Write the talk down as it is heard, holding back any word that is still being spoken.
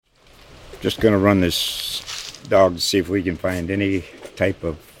Just going to run this dog to see if we can find any type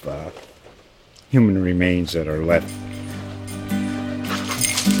of human remains that are left.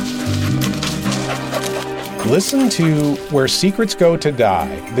 Listen to Where Secrets Go to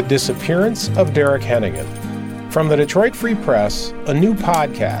Die, The Disappearance of Derek Hennigan. From the Detroit Free Press, a new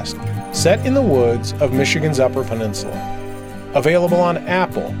podcast set in the woods of Michigan's Upper Peninsula. Available on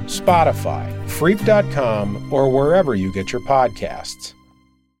Apple, Spotify, Freep.com, or wherever you get your podcasts.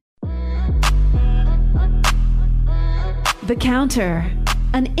 The Counter,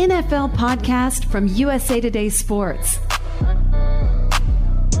 an NFL podcast from USA Today Sports.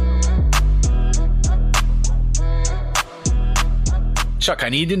 Chuck, I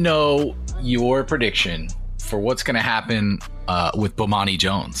need to know your prediction for what's going to happen with Bomani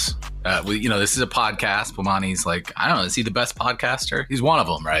Jones. This is a podcast. Bomani's like, I don't know, is he the best podcaster? He's one of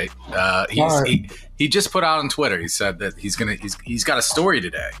them, right? He just put out on Twitter. He said that he's got a story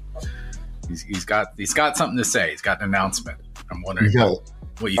today. He's got something to say. He's got an announcement. I'm wondering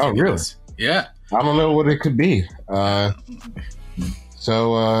what you think it is. Yeah. I don't know what it could be.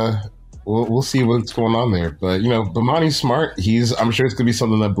 We'll see what's going on there. But, Bomani's smart. I'm sure it's going to be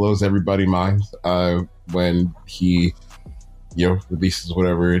something that blows everybody's mind when he, releases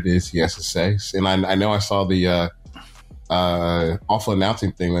whatever it is he has to say. And I know I saw the awful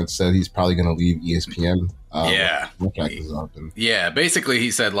announcing thing that said he's probably going to leave ESPN. Basically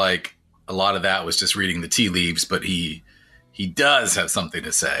he said like a lot of that was just reading the tea leaves, but he does have something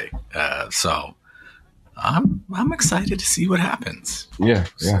to say. So I'm excited to see what happens.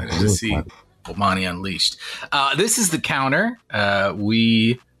 Excited to see Bomani unleashed. This is The Counter.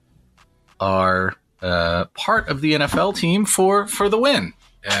 We are part of the NFL team for the win,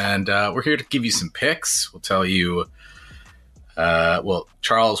 and we're here to give you some picks. We'll tell you.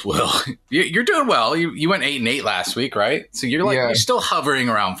 Charles will. You're doing well. You went 8-8 last week, right? So you're still hovering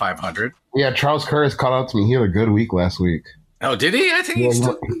around 500. Yeah, Charles Curtis caught up to me. He had a good week last week. Oh, did he? I think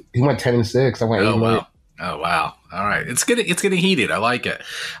he went 10-6. I went 8-8. Oh, wow. All right. It's getting heated. I like it.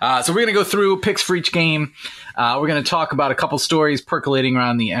 So we're going to go through picks for each game. We're going to talk about a couple stories percolating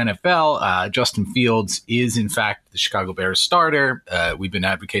around the NFL. Justin Fields is, in fact, the Chicago Bears starter. We've been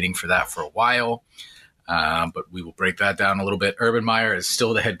advocating for that for a while, but we will break that down a little bit. Urban Meyer is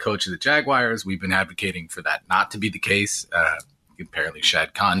still the head coach of the Jaguars. We've been advocating for that not to be the case. Apparently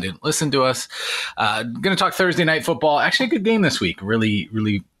Shad Khan didn't listen to us. Going to talk Thursday Night Football. Actually, a good game this week. Really,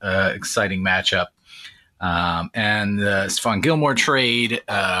 really exciting matchup. And the Stephon Gilmore trade,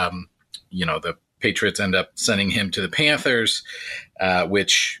 the Patriots end up sending him to the Panthers,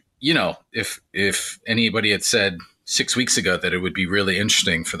 which, if anybody had said 6 weeks ago that it would be really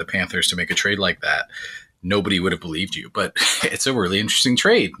interesting for the Panthers to make a trade like that, nobody would have believed you. But it's a really interesting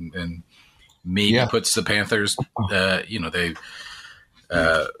trade, and maybe puts the Panthers, they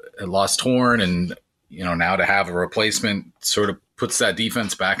lost Horn, and, now to have a replacement sort of puts that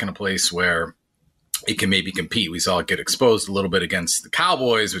defense back in a place where it can maybe compete. We saw it get exposed a little bit against the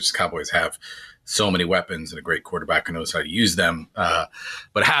Cowboys, which the Cowboys have so many weapons and a great quarterback who knows how to use them.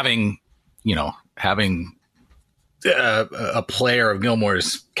 But having a player of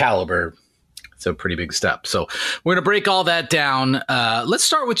Gilmore's caliber, it's a pretty big step. So we're going to break all that down. Let's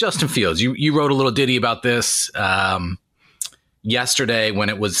start with Justin Fields. You wrote a little ditty about this yesterday when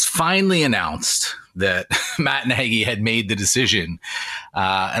it was finally announced that Matt Nagy had made the decision.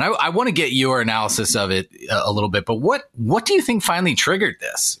 And I want to get your analysis of it a little bit, but what do you think finally triggered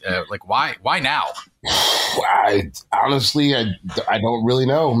this? Why now? Honestly, I don't really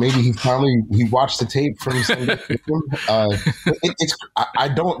know. Maybe he watched the tape from Sunday. I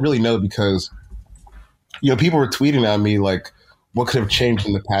don't really know because, people were tweeting at me like, what could have changed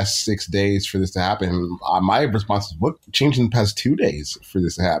in the past 6 days for this to happen? My response is, what changed in the past 2 days for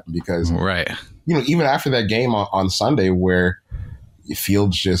this to happen? Because, even after that game on Sunday where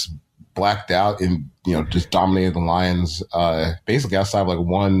Fields just blacked out and, just dominated the Lions, basically outside of like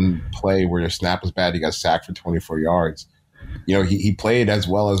one play where your snap was bad, he got sacked for 24 yards. He played as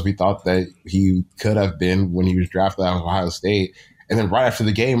well as we thought that he could have been when he was drafted out of Ohio State. And then right after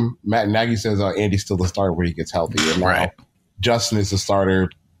the game, Matt Nagy says, Andy's still the starter when he gets healthy. And now Justin is the starter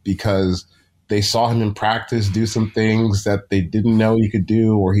because they saw him in practice do some things that they didn't know he could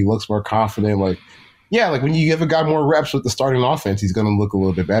do, or he looks more confident. Like when you give a guy more reps with the starting offense, he's going to look a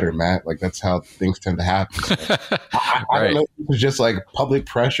little bit better, Matt. Like that's how things tend to happen. So, I don't know if it was just like public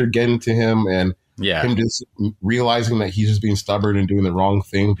pressure getting to him and him just realizing that he's just being stubborn and doing the wrong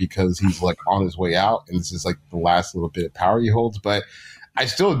thing because he's like on his way out. And this is like the last little bit of power he holds. But I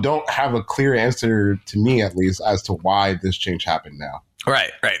still don't have a clear answer, to me at least, as to why this change happened now.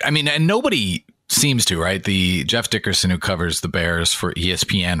 Right. I mean, and nobody seems to, right? The Jeff Dickerson, who covers the Bears for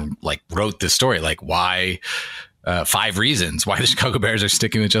ESPN, like wrote this story, like why 5 reasons why the Chicago Bears are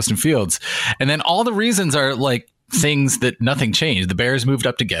sticking with Justin Fields. And then all the reasons are like things that nothing changed. The Bears moved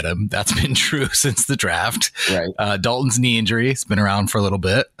up to get him. That's been true since the draft. Right. Dalton's knee injury has been around for a little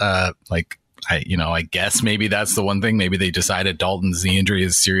bit. I guess maybe that's the one thing. Maybe they decided Dalton's knee injury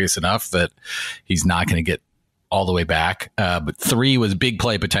is serious enough that he's not going to get all the way back. But 3 was big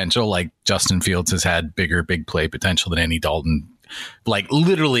play potential. Like Justin Fields has had big play potential than any Dalton, like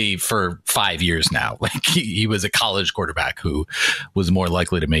literally for 5 years now. Like he was a college quarterback who was more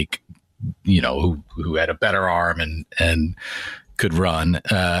likely to make, who had a better arm and could run.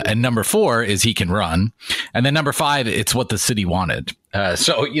 And number 4 is he can run. And then number 5, it's what the city wanted.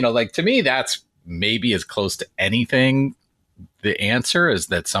 So, like to me, that's maybe as close to anything. The answer is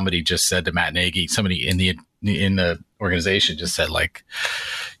that somebody just said to Matt Nagy, somebody in the organization just said, like,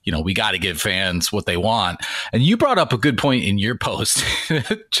 we got to give fans what they want. And you brought up a good point in your post.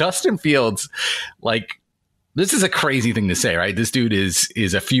 Justin Fields, like, this is a crazy thing to say, right? This dude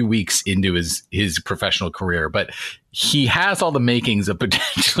is a few weeks into his professional career, but he has all the makings of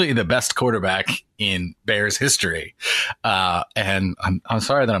potentially the best quarterback in Bears history. And I'm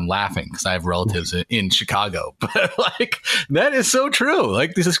sorry that I'm laughing because I have relatives in Chicago, but like that is so true.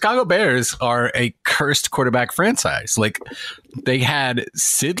 Like the Chicago Bears are a cursed quarterback franchise. Like they had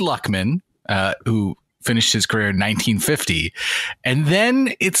Sid Luckman, who finished his career in 1950, and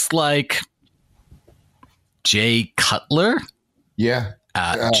then it's like Jay Cutler. Yeah.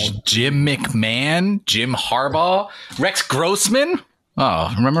 Jim McMahon, Jim Harbaugh, Rex Grossman.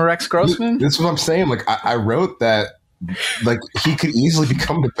 Oh, remember Rex Grossman? This is what I'm saying. Like I wrote that, like he could easily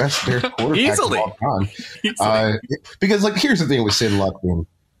become the best Bears quarterback of all time. Because like here's the thing with Sid Luckman.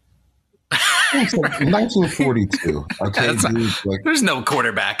 It's like 1942. Okay, dude, like, there's no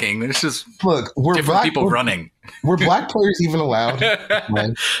quarterbacking. There's just we're different people running. Were black players even allowed?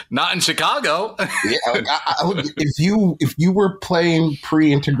 Right? Not in Chicago. Yeah, like, if you were playing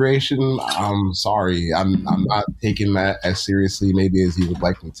pre-integration, I'm sorry, I'm not taking that as seriously maybe as you would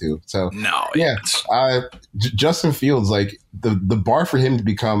like me to. So no, yeah, Justin Fields, like the bar for him to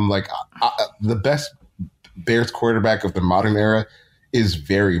become like the best Bears quarterback of the modern era is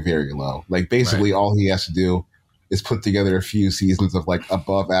very, very low. Like basically all he has to do is put together a few seasons of like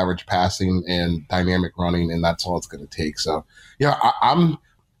above average passing and dynamic running, and that's all it's going to take. So, I'm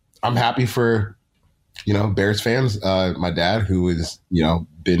happy for, Bears fans. My dad, who has,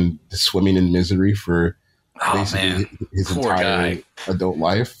 been swimming in misery for basically his entire adult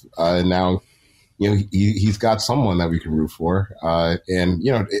life. And now, he's got someone that we can root for. And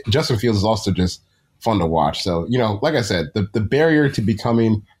Justin Fields is also just fun to watch. So, like I said, the barrier to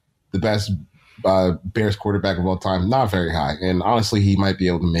becoming the best Bears quarterback of all time, not very high. And honestly, he might be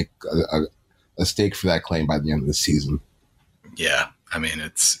able to make a stake for that claim by the end of the season. Yeah. I mean,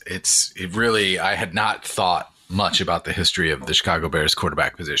 it really, I had not thought much about the history of the Chicago Bears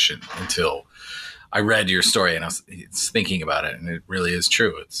quarterback position until I read your story and I was thinking about it. And it really is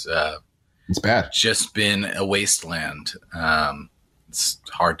true. It's bad. Just been a wasteland. It's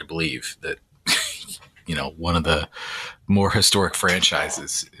hard to believe that, one of the more historic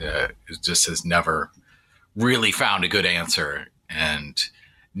franchises just has never really found a good answer. And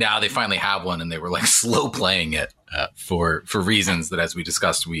now they finally have one, and they were like slow playing it for reasons that, as we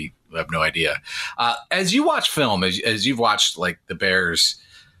discussed, we have no idea. As you watch film, as you've watched like the Bears,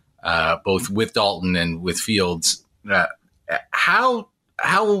 both with Dalton and with Fields, how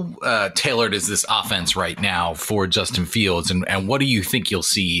tailored is this offense right now for Justin Fields, and what do you think you'll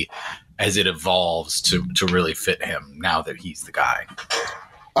see as it evolves to really fit him now that he's the guy?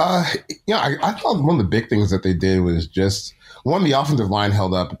 I thought one of the big things that they did was just, one, the offensive line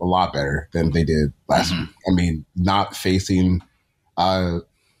held up a lot better than they did last week. I mean, not facing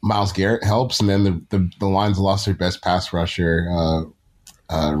Myles Garrett helps, and then the Lions lost their best pass rusher,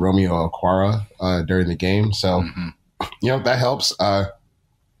 Romeo Okwara, during the game. So, that helps. But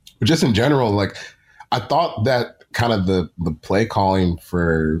just in general, like, I thought that kind of the play calling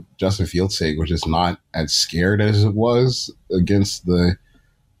for Justin Fields' sake was just not as scared as it was against the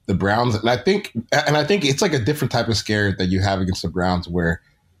Browns. And I think it's like a different type of scare that you have against the Browns, where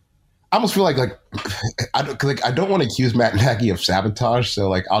I almost feel like I don't want to accuse Matt Nagy of sabotage. So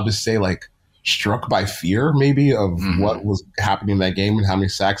like, I'll just say like struck by fear maybe of what was happening in that game and how many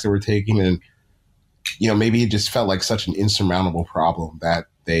sacks they were taking. And, maybe it just felt like such an insurmountable problem that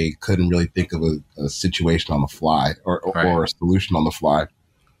they couldn't really think of a situation on the fly or a solution on the fly.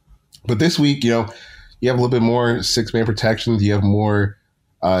 But this week, you have a little bit more 6-man protections. You have more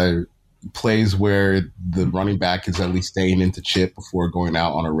plays where the running back is at least staying into chip before going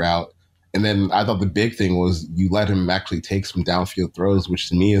out on a route. And then I thought the big thing was you let him actually take some downfield throws, which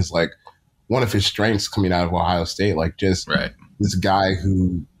to me is like one of his strengths coming out of Ohio State. Like just this guy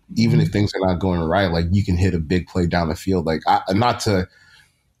who, even if things are not going right, like you can hit a big play down the field. Like not to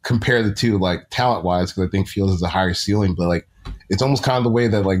compare the two like talent wise, because I think Fields has a higher ceiling, but like it's almost kind of the way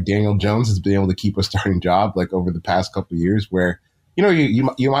that like Daniel Jones has been able to keep a starting job like over the past couple of years, where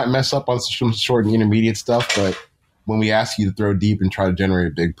you might mess up on some short and intermediate stuff, but when we ask you to throw deep and try to generate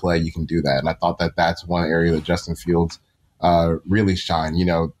a big play, you can do that. And I thought that that's one area that Justin Fields really shined.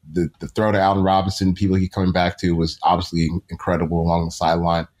 The throw to Allen Robinson, people keep coming back to, was obviously incredible along the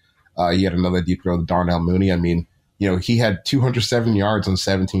sideline. He had another deep throw to Darnell Mooney. I mean, he had 207 yards on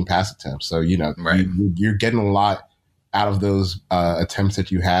 17 pass attempts. So, you're getting a lot out of those attempts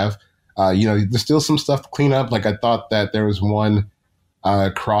that you have. There's still some stuff to clean up. Like I thought that there was one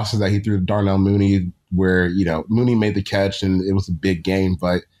crosses that he threw to Darnell Mooney where, Mooney made the catch and it was a big gain,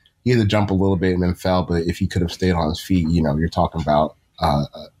 but he had to jump a little bit and then fell. But if he could have stayed on his feet, you're talking about,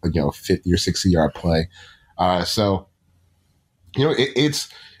 50 or 60 yard play.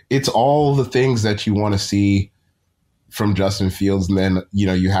 It's all the things that you want to see from Justin Fields. And then,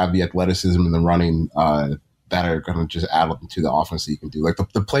 you have the athleticism and the running that are going to just add up to the offense that you can do. Like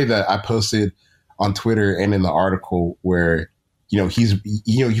the play that I posted on Twitter and in the article where, you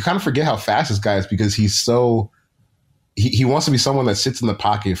kind of forget how fast this guy is because he's so, he wants to be someone that sits in the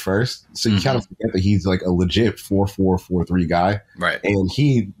pocket first. So you kind of forget that he's like a legit 4.4, 4.3 guy. Right. And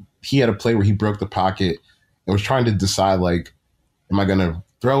he had a play where he broke the pocket and was trying to decide, like, am I going to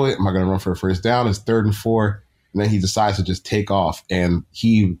throw it? Am I going to run for a first down? It's 3rd and 4. And then he decides to just take off. And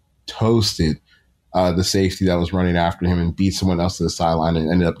he toasted the safety that was running after him and beat someone else to the sideline and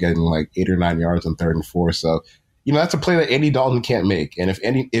ended up getting like 8 or 9 yards on 3rd and 4. So, that's a play that Andy Dalton can't make. And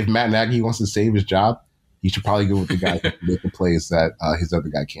if Matt Nagy wants to save his job, he should probably go with the guy who can make the plays that his other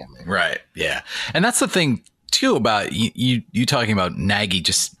guy can't make. Right. Yeah. And that's the thing, too, about you talking about Nagy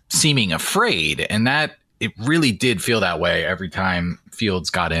just seeming afraid. And that it really did feel that way every time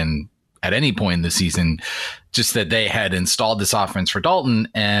Fields got in at any point in the season, just that they had installed this offense for Dalton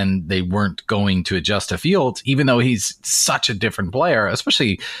and they weren't going to adjust to Fields, even though he's such a different player,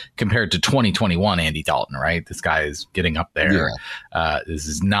 especially compared to 2021 Andy Dalton, right? This guy is getting up there. Yeah. This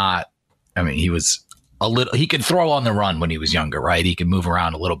is not, he was he could throw on the run when he was younger, right? He could move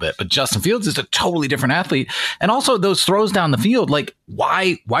around a little bit, but Justin Fields is a totally different athlete. And also those throws down the field, like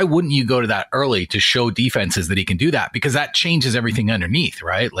why wouldn't you go to that early to show defenses that he can do that? Because that changes everything underneath,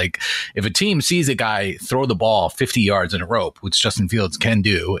 right? Like if a team sees a guy throw the ball 50 yards in a rope, which Justin Fields can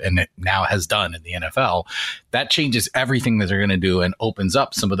do, and it now has done in the NFL, that changes everything that they're going to do and opens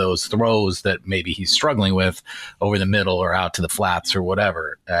up some of those throws that maybe he's struggling with over the middle or out to the flats or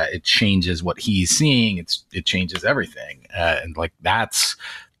whatever. It changes what he's seeing. It changes everything. And like, that's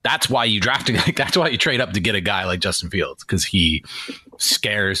why you that's why you trade up to get a guy like Justin Fields, because he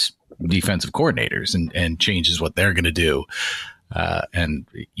scares defensive coordinators and changes what they're going to do. And,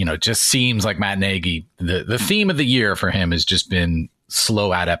 it just seems like Matt Nagy, the theme of the year for him has just been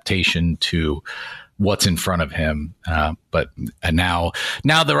slow adaptation to what's in front of him. But now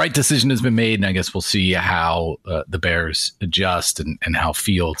the right decision has been made, and I guess we'll see how the Bears adjust and how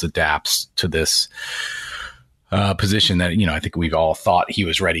Fields adapts to this position that, I think we've all thought he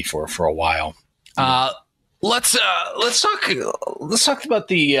was ready for a while. Let's talk about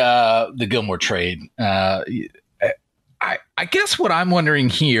the Gilmore trade. I guess what I'm wondering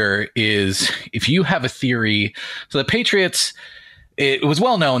here is if you have a theory. So the Patriots, it was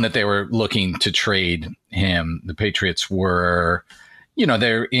well known that they were looking to trade him. The Patriots were,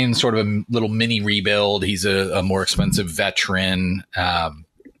 they're in sort of a little mini rebuild. He's a more expensive veteran, and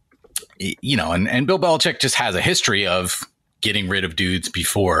Bill Belichick just has a history of getting rid of dudes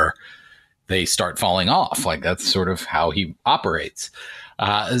before they start falling off. Like that's sort of how he operates.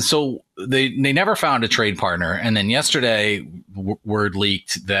 So they never found a trade partner. And then yesterday word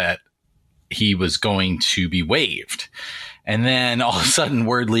leaked that he was going to be waived. And then all of a sudden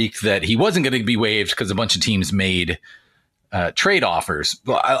word leaked that he wasn't going to be waived because a bunch of teams made trade offers.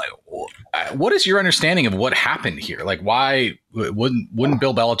 What is your understanding of what happened here? Like, why wouldn't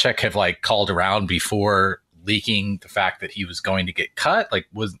Bill Belichick have called around before leaking the fact that he was going to get cut?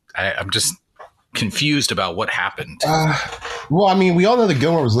 I'm just confused about what happened. Well, we all know that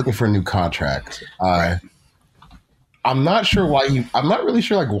Gilmore was looking for a new contract. Right. I'm not really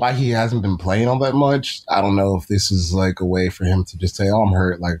sure why he hasn't been playing all that much. I don't know if this is a way for him to just say, "Oh, I'm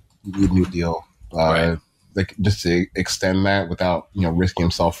hurt. We need a new deal." Right. Just to extend that without risking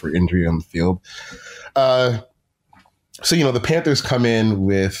himself for injury on the field. So the Panthers come in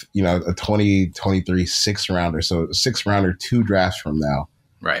with a 2023 6th rounder, so a 6th rounder 2 drafts from now.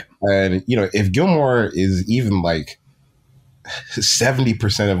 Right. And, if Gilmore is even like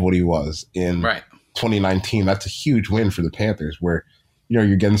 70% of what he was in 2019, that's a huge win for the Panthers, where,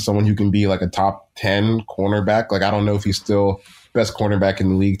 you're getting someone who can be like a top 10 cornerback. Like, I don't know if he's still best cornerback in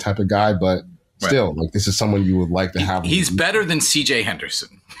the league type of guy, but still, like, this is someone you would like to have. He's better than CJ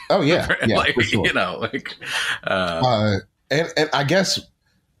Henderson. Oh yeah. Yeah. Like, for sure. And I guess,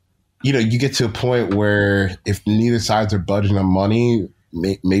 you get to a point where if neither sides are budging on money,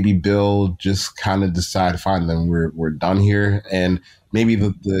 maybe Bill just kind of decide, fine, then we're done here. And maybe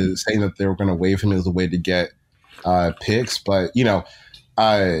the saying that they were going to waive him is a way to get picks. But,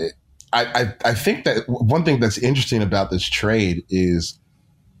 I think that one thing that's interesting about this trade is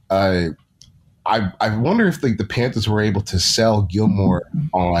I wonder if the Panthers were able to sell Gilmore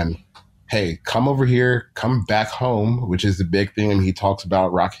on, hey, come over here, come back home, which is the big thing. I mean, he talks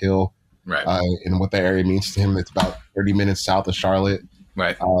about Rock Hill, and what that area means to him. It's about 30 minutes south of Charlotte.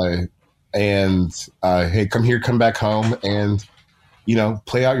 Right. Hey, come here, come back home, and,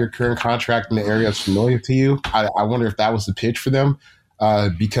 play out your current contract in the area that's familiar to you. I wonder if that was the pitch for them,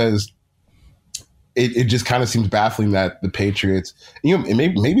 because it just kind of seems baffling that the Patriots,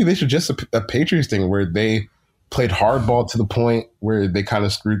 maybe they should just a Patriots thing where they played hardball to the point where they kind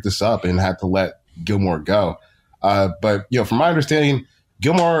of screwed this up and had to let Gilmore go. But from my understanding,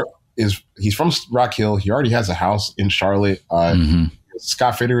 Gilmore he's from Rock Hill. He already has a house in Charlotte.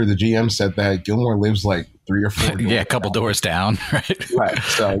 Scott Fitterer, the GM, said that Gilmore lives like 3 or 4 doors a couple doors down. Right.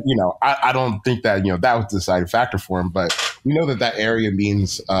 So, I don't think that, that was the deciding factor for him, but we know that area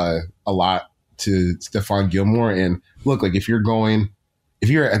means a lot to Stephon Gilmore. And look, like if you're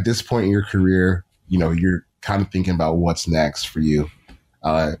at this point in your career, you're kind of thinking about what's next for you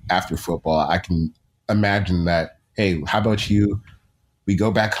after football. I can imagine that, hey, how about we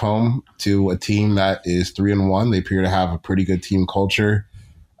go back home to a team that is 3-1. They appear to have a pretty good team culture.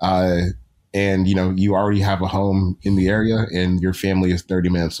 And, you already have a home in the area and your family is 30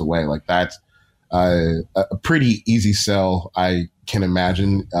 minutes away. Like that's a pretty easy sell, I can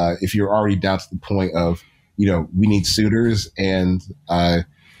imagine, if you're already down to the point of, we need suitors and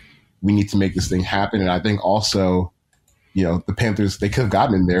we need to make this thing happen. And I think also, the Panthers, they could have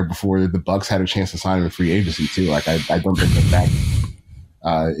gotten in there before the Bucs had a chance to sign him in free agency too. Like I don't think that's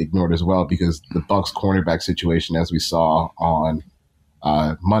ignored as well, because the Bucs cornerback situation, as we saw on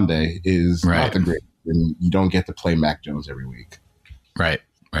Monday, is not the greatest, and you don't get to play Mac Jones every week. Right.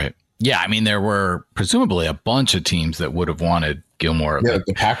 Yeah, I mean, there were presumably a bunch of teams that would have wanted Gilmore. Yeah,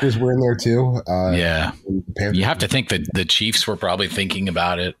 the Packers were in there too. You have to think that the Chiefs were probably thinking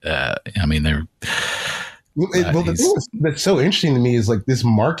about it. I mean, they're. The thing that's so interesting to me is like this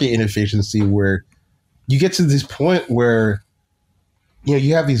market inefficiency where you get to this point where,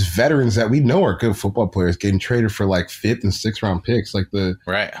 you have these veterans that we know are good football players getting traded for like 5th and 6th round picks. Like the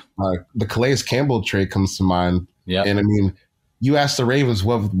Calais Campbell trade comes to mind. Yeah. And I mean, you ask the Ravens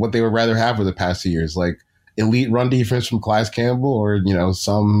what they would rather have for the past 2 years, like elite run defense from Calais Campbell or,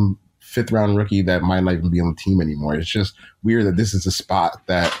 some 5th round rookie that might not even be on the team anymore. It's just weird that this is a spot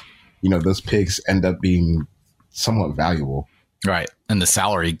that, those picks end up being somewhat valuable. Right. And the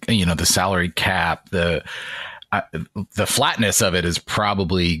salary cap, the flatness of it has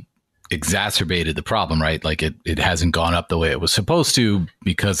probably exacerbated the problem, right? Like it hasn't gone up the way it was supposed to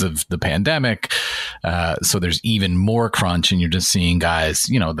because of the pandemic. So there's even more crunch, and you're just seeing guys,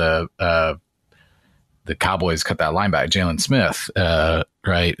 the Cowboys cut that linebacker, Jalen Smith,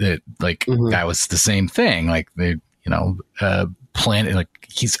 right? That was the same thing. Like they, planted, like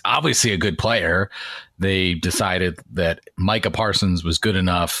he's obviously a good player. They decided that Micah Parsons was good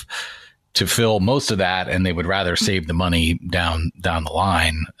enough to fill most of that, and they would rather save the money down the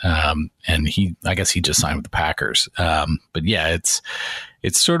line. And I guess he just signed with the Packers. But yeah,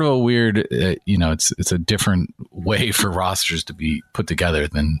 it's sort of a weird, it's a different way for rosters to be put together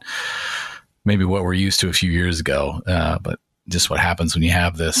than maybe what we're used to a few years ago. But just what happens when you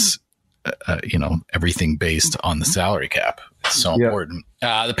have this, everything based on the salary cap. It's so important.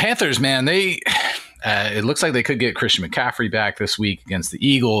 The Panthers, man, it looks like they could get Christian McCaffrey back this week against the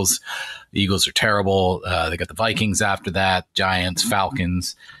Eagles. The Eagles are terrible. They got the Vikings after that, Giants,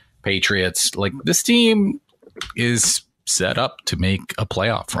 Falcons, Patriots. Like this team is set up to make a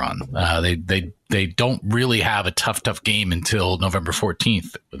playoff run. They don't really have a tough game until November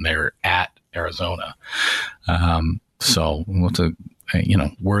 14th when they're at Arizona. So what's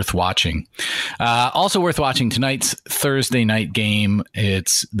worth watching. Also worth watching tonight's Thursday night game.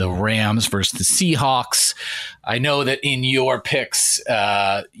 It's the Rams versus the Seahawks. I know that in your picks,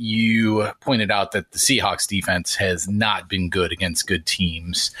 you pointed out that the Seahawks defense has not been good against good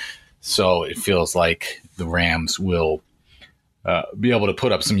teams. So it feels like the Rams will be able to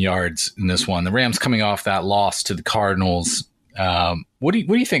put up some yards in this one. The Rams coming off that loss to the Cardinals. What are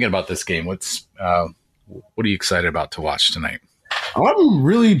you thinking about this game? What are you excited about to watch tonight? I'm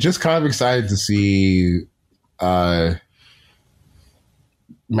really just kind of excited to see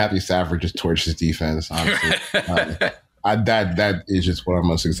Matthew Stafford just torch his defense. Honestly, that is just what I'm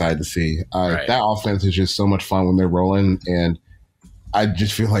most excited to see. Right. That offense is just so much fun when they're rolling, and I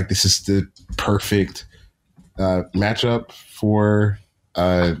just feel like this is the perfect matchup for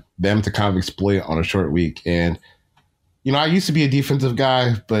them to kind of exploit on a short week. And I used to be a defensive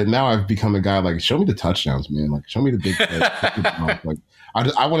guy, but now I've become a guy like, show me the touchdowns, man. Like, show me the big plays. Like,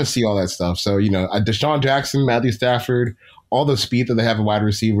 I want to see all that stuff. So, Deshaun Jackson, Matthew Stafford, all the speed that they have a wide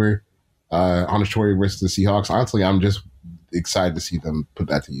receiver on a short versus the Seahawks. Honestly, I'm just excited to see them put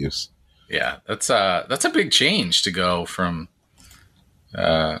that to use. Yeah, that's a big change to go from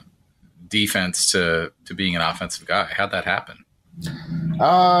defense to being an offensive guy. How'd that happen?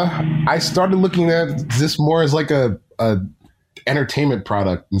 I started looking at this more as like a entertainment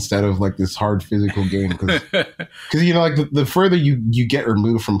product instead of like this hard physical game, because like the further you get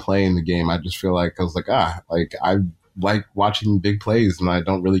removed from playing the game, I just feel like I was like I like watching big plays, and I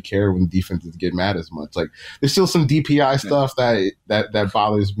don't really care when defenses get mad as much. Like, there's still some DPI stuff that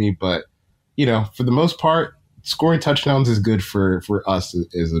bothers me, but for the most part, scoring touchdowns is good for us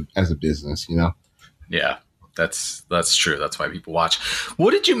as a business. Yeah. That's true. That's why people watch.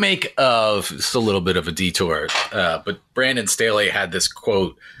 What did you make of, just a little bit of a detour, but Brandon Staley had this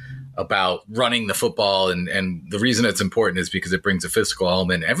quote about running the football, and the reason it's important is because it brings a physical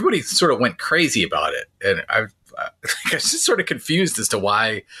element. Everybody sort of went crazy about it, and I was just sort of confused as to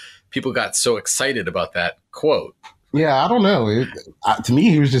why people got so excited about that quote. Yeah, I don't know. To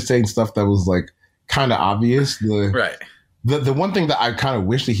me, he was just saying stuff that was like kind of obvious. Right. The one thing that I kind of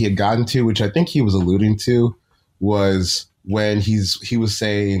wish that he had gotten to, which I think he was alluding to, was when he was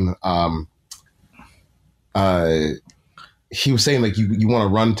saying he was saying like you want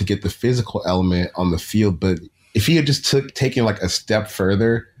to run to get the physical element on the field, but if he had just taken like a step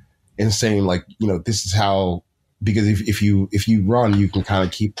further and saying like, this is how, because if you run, you can kind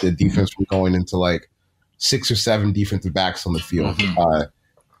of keep the defense from going into like 6 or 7 defensive backs on the field. Mm-hmm.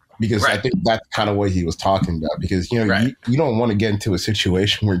 Because right. I think that's kind of what he was talking about, because right. you don't want to get into a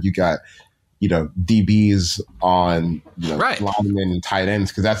situation where you got DBs on right. linemen and tight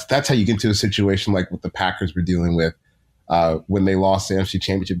ends, because that's how you get into a situation like what the Packers were dealing with when they lost the NFC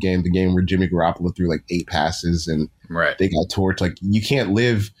Championship game, the game where Jimmy Garoppolo threw like 8 passes and right. they got torched. Like, you can't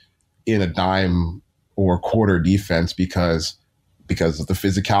live in a dime or quarter defense because of the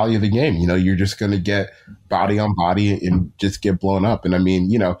physicality of the game. You're just going to get body on body and just get blown up. And I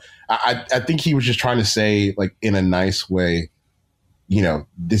mean, I think he was just trying to say, like, in a nice way,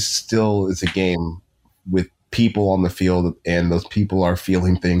 this still is a game with people on the field, and those people are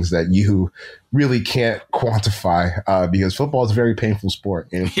feeling things that you really can't quantify, because football is a very painful sport.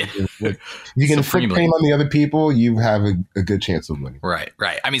 And if you can inflict pain on the other people, you have a good chance of winning. Right.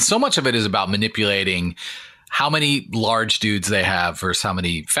 I mean, so much of it is about manipulating how many large dudes they have versus how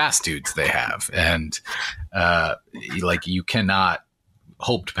many fast dudes they have. And you cannot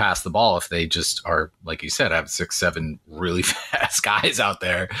hope to pass the ball if they just are, like you said, have 6, 7 really fast guys out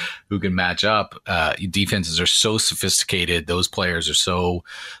there who can match up. Defenses are so sophisticated. Those players are so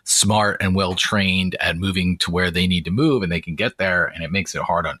smart and well trained at moving to where they need to move, and they can get there. And it makes it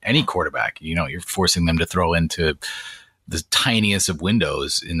hard on any quarterback. You're forcing them to throw into the tiniest of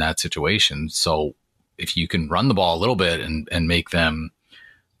windows in that situation. So if you can run the ball a little bit and make them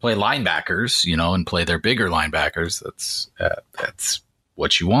play linebackers, and play their bigger linebackers, that's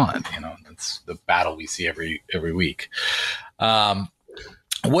what you want. That's the battle we see every week.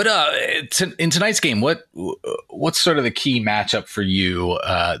 What in tonight's game, what's sort of the key matchup for you?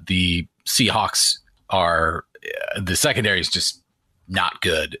 The Seahawks are, the secondary is just not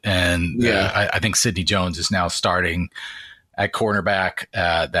good, and I think Sidney Jones is now starting at cornerback.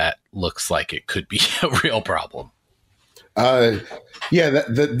 That looks like it could be a real problem. That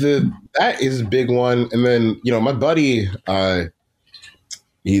is a big one. And then my buddy,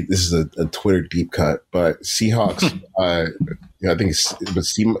 this is a Twitter deep cut, but Seahawks, I think it was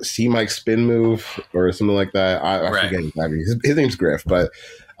C Mike spin move or something like that. I forget exactly. His name's Griff, but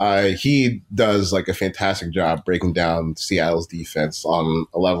he does like a fantastic job breaking down Seattle's defense on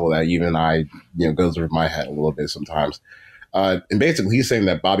a level that even I, goes over my head a little bit sometimes. And basically, he's saying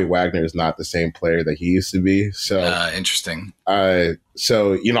that Bobby Wagner is not the same player that he used to be. So interesting.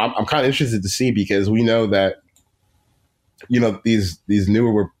 So I'm kind of interested to see, because we know that these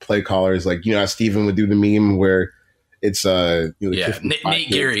newer play callers, like Steven would do the meme where it's Nate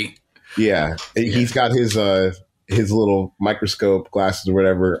Geary. Yeah, he's got his his little microscope glasses or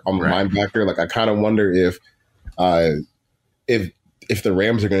whatever on the linebacker. Like I kind of wonder if the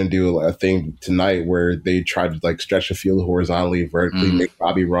Rams are going to do a thing tonight where they try to like stretch the field horizontally, vertically, make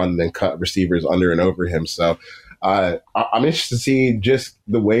Bobby run, then cut receivers under and over him. So I'm interested to see just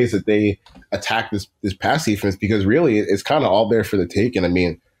the ways that they attack this pass defense, because really it's kind of all there for the taking. I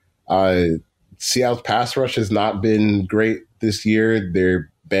mean, Seattle's pass rush has not been great this year. They're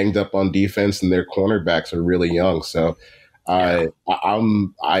banged up on defense, and their cornerbacks are really young. So I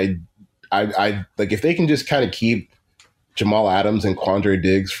like if they can just kind of keep Jamal Adams and Quandre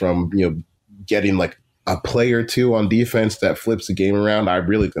Diggs from getting like a play or two on defense that flips the game around, I'm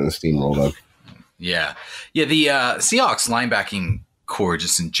really going to steamroll them. Yeah. The Seahawks linebacking core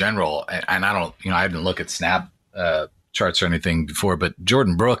just in general, and I don't, I didn't look at snap charts or anything before, but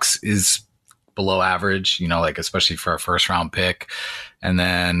Jordan Brooks is below average, like especially for a first round pick. And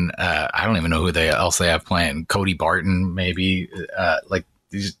then I don't even know who else they have playing. Cody Barton, maybe.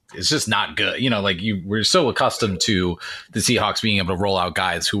 It's just not good. We're so accustomed to the Seahawks being able to roll out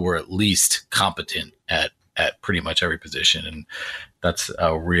guys who were at least competent at pretty much every position. And that's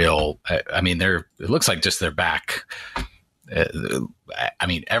a real, it looks like just their back.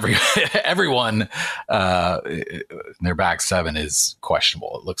 Everyone, their back seven is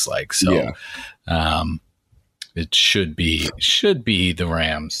questionable. It looks like, so, yeah. It should be the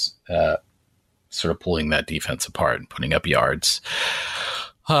Rams, sort of pulling that defense apart and putting up yards.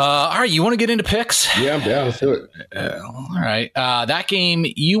 All right, you want to get into picks? Yeah, let's do it. All right. That game,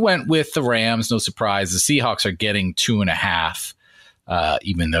 you went with the Rams, no surprise. The Seahawks are getting 2.5,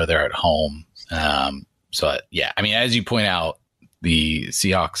 even though they're at home. As you point out, the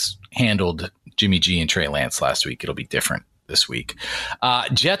Seahawks handled Jimmy G and Trey Lance last week. It'll be different this week.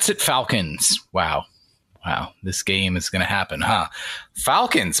 Jets at Falcons. Wow, this game is going to happen, huh?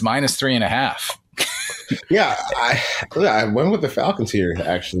 Falcons -3.5. Yeah, I went with the Falcons here,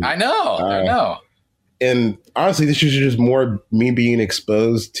 actually. I know. And honestly, this is just more me being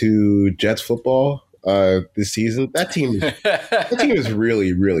exposed to Jets football this season. That team is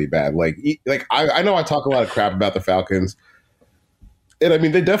really, really bad. I know I talk a lot of crap about the Falcons,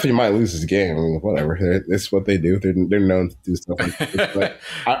 and they definitely might lose this game. Whatever, it's what they do. They're known to do stuff like this. But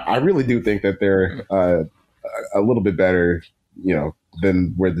I really do think that they're a little bit better,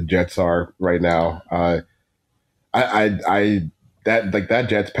 than where the Jets are right now. That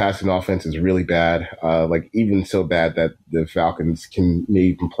Jets passing offense is really bad. Even so bad that the Falcons can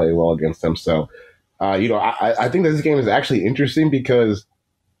even play well against them. So, I think that this game is actually interesting because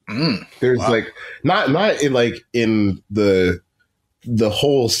there's not in the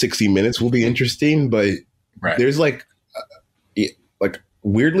whole 60 minutes will be interesting, but there's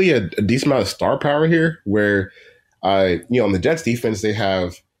weirdly a decent amount of star power here where, on the Jets defense, they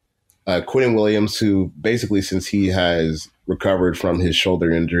have Quentin Williams, who basically, since he has recovered from his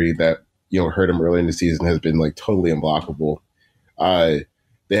shoulder injury that, hurt him early in the season, has been totally unblockable.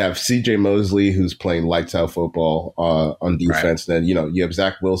 They have CJ Mosley, who's playing lights out football on defense. Right. Then, you have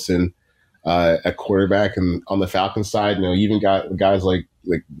Zach Wilson at quarterback, and on the Falcons side, you even got guys like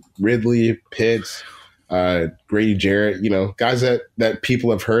Ridley, Pitts, Grady Jarrett, guys that people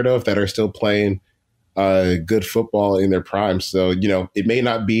have heard of that are still playing good football in their prime. So, it may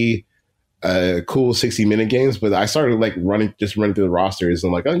not be cool 60-minute games, but I started running through the rosters.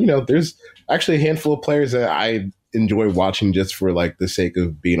 And there's actually a handful of players that I enjoy watching just for the sake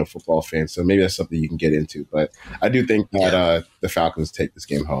of being a football fan. So maybe that's something you can get into. But I do think that the Falcons take this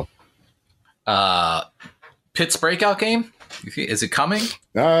game home. Pitt's breakout game? Is it coming?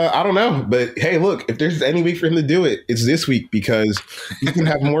 I don't know. But hey, look, if there's any week for him to do it, it's this week, because he can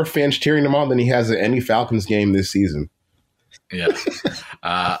have more fans cheering him on than he has at any Falcons game this season. Yeah.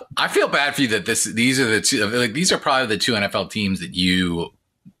 I feel bad for you that these are the two, these are probably the two NFL teams that you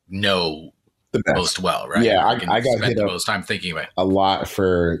know the most well, right? Yeah, I got hit the up most time thinking about it. A lot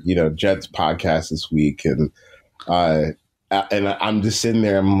for, Jets podcast this week. And I'm just sitting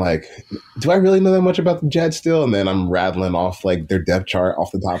there. I'm like, do I really know that much about the Jets still? And then I'm rattling off their depth chart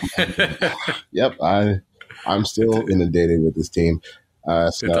off the top of my head. Yep, I'm still inundated with this team. So,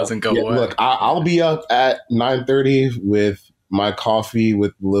 it doesn't go away. Look, I'll be up at 9:30 with my coffee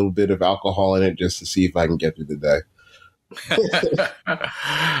with a little bit of alcohol in it just to see if I can get through the day.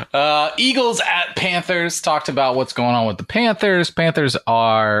 Eagles at Panthers. Talked about what's going on with the Panthers. Panthers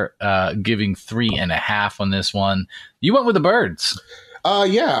are giving 3.5 on this one. You went with the Birds.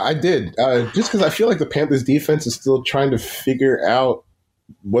 Yeah, I did. Just because I feel like the Panthers defense is still trying to figure out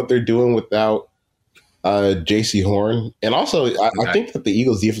what they're doing without J.C. Horn. And also, I think that the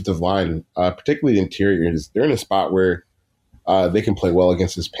Eagles defensive line, particularly the interior, they're in a spot where they can play well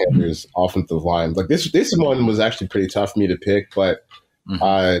against this Panthers offensive line. Like this one was actually pretty tough for me to pick, but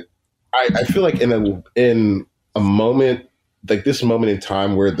I feel like in a moment like this moment in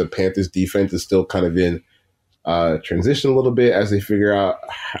time where the Panthers defense is still kind of in transition a little bit as they figure out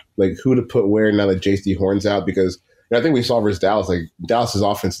like who to put where now that JC Horn's out, because I think we saw versus Dallas, like Dallas's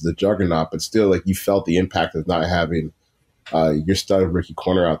offense is a juggernaut, but still like you felt the impact of not having your stud rookie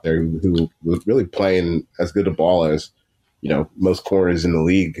corner out there who was really playing as good a ball as most corners in the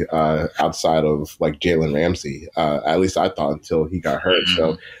league outside of like Jalen Ramsey. At least I thought until he got hurt.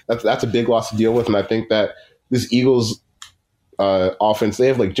 So that's a big loss to deal with, and I think that this Eagles offense, they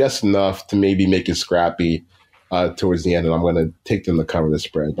have like just enough to maybe make it scrappy towards the end, and I'm going to take them to cover the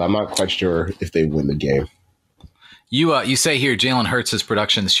spread, but I'm not quite sure if they win the game. You say here Jalen Hurts'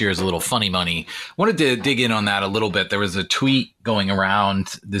 production this year is a little funny money. Wanted to dig in on that a little bit. There was a tweet going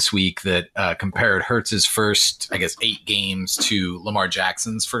around this week that compared Hurts' first, 8 games to Lamar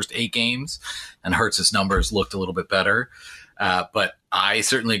Jackson's first 8 games, and Hurts' numbers looked a little bit better. But I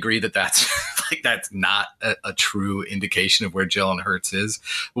certainly agree that that's not a true indication of where Jalen Hurts is.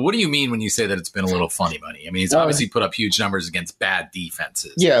 But what do you mean when you say that it's been a little funny money? I mean, he's obviously put up huge numbers against bad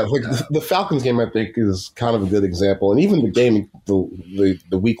defenses. Yeah, like the Falcons game, I think, is kind of a good example. And even the game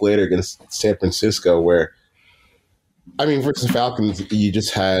the week later against San Francisco, where, I mean, versus the Falcons, you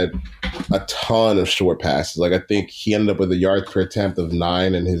just had a ton of short passes. Like, I think he ended up with a yards per attempt of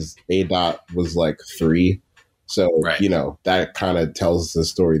 9, and his ADOT was like 3. So, that kind of tells us the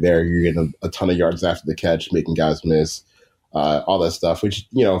story there. You're getting a ton of yards after the catch, making guys miss, all that stuff, which,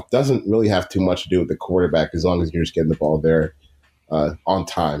 doesn't really have too much to do with the quarterback as long as you're just getting the ball there on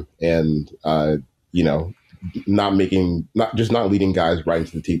time and, not leading guys right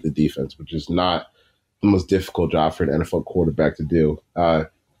into the teeth of the defense, which is not the most difficult job for an NFL quarterback to do. And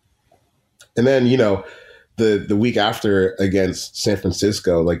then, the week after against San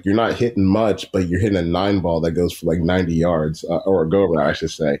Francisco, like you're not hitting much, but you're hitting a 9 ball that goes for like 90 yards or a go route, I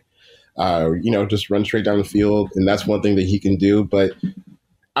should say. Just run straight down the field. And that's one thing that he can do. But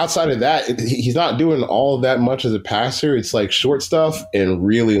outside of that, he's not doing all that much as a passer. It's like short stuff and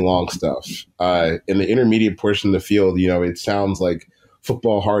really long stuff. In the intermediate portion of the field, it sounds like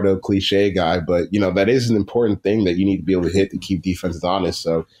football hard-up cliche guy, but, that is an important thing that you need to be able to hit to keep defenses honest.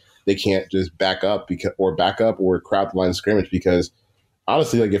 So they can't just back up or crowd the line of scrimmage, because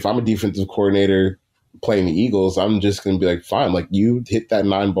honestly, like if I'm a defensive coordinator playing the Eagles, I'm just going to be like, fine, like you hit that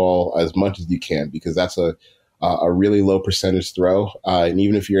 9 ball as much as you can, because that's a really low percentage throw. And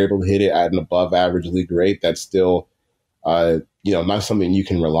even if you're able to hit it at an above average league rate, that's still, not something you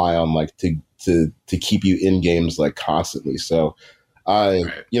can rely on, like to keep you in games like constantly. So, I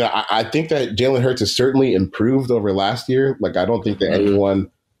think that Jalen Hurts has certainly improved over last year. Like, I don't think that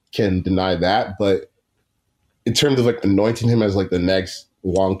anyone can deny that, but in terms of like anointing him as like the next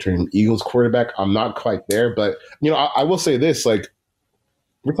long-term Eagles quarterback, I'm not quite there. But I will say this: like,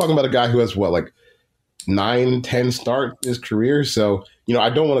 we're talking about a guy who has 9-10 start his career, so I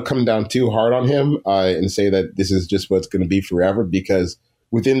don't want to come down too hard on him and say that this is just what's going to be forever, because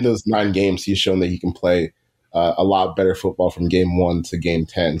within those 9 games, he's shown that he can play a lot better football from game 1 to game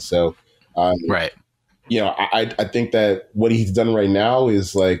 10. So, right. I think that what he's done right now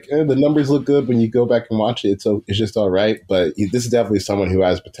is like the numbers look good when you go back and watch it. So it's just all right. But this is definitely someone who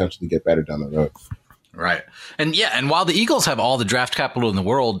has potential to get better down the road. Right. And while the Eagles have all the draft capital in the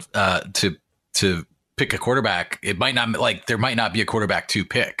world to pick a quarterback, it might not there might not be a quarterback to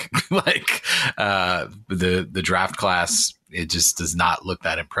pick. The draft class, it just does not look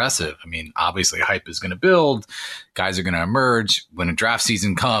that impressive. I mean, obviously hype is going to build, guys are going to emerge. When a draft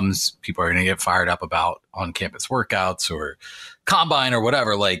season comes, people are going to get fired up about on-campus workouts or combine or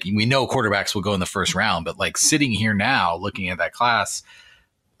whatever. Like, we know quarterbacks will go in the first round, but like sitting here now looking at that class,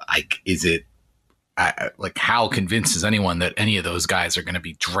 how convinced is anyone that any of those guys are going to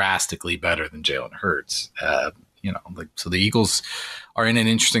be drastically better than Jalen Hurts? So the Eagles are in an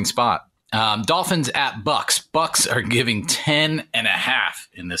interesting spot. Dolphins at Bucks. Bucks are giving 10.5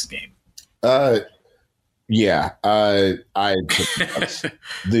 in this game. Yeah.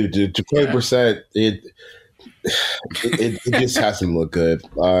 Dude, Jacoby Brissett, it just hasn't looked good.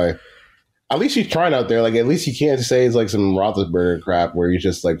 At least he's trying out there. Like, at least you can't say it's like some Roethlisberger crap where he's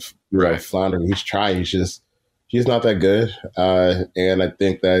just like floundering. He's trying. He's not that good. And I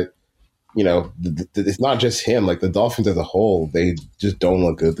think that, it's not just him. Like, the Dolphins as a whole, they just don't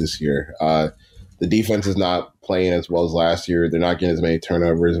look good this year. The defense is not playing as well as last year. They're not getting as many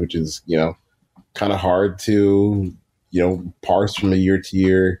turnovers, which is, kind of hard to, parse from a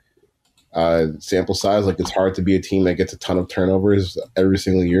year-to-year sample size. Like, it's hard to be a team that gets a ton of turnovers every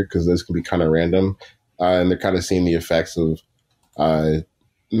single year, because those can be kind of random. And they're kind of seeing the effects of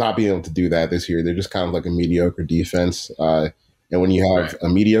Not being able to do that this year, they're just kind of like a mediocre defense. And when you have a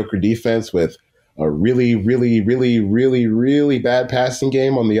mediocre defense with a really, really, really, really, really bad passing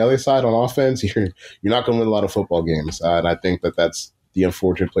game on the other side on offense, you're not going to win a lot of football games. And I think that's the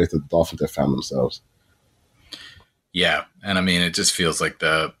unfortunate place that the Dolphins have found themselves. Yeah, and I mean, it just feels like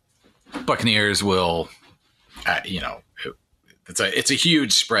the Buccaneers will, it's a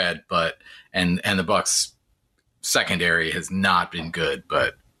huge spread, but and the Bucs secondary has not been good,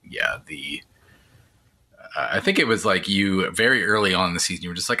 but yeah, I think it was like you very early on in the season, you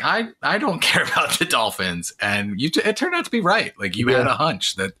were just like, I don't care about the Dolphins, and it turned out to be right. Like you had a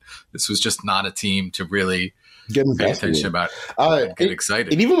hunch that this was just not a team to really pay attention about, get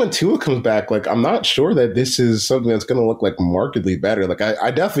excited. And even when Tua comes back, like I'm not sure that this is something that's going to look like markedly better. Like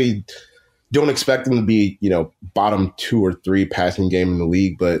I definitely don't expect them to be, bottom 2 or 3 passing game in the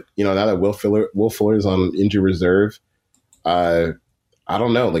league. But, now that Will Fuller is on injury reserve, I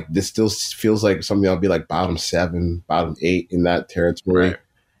don't know. Like this still feels like something that'll be like bottom 7, bottom 8 in that territory.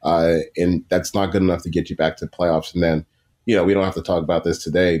 Right. And that's not good enough to get you back to playoffs. And then, we don't have to talk about this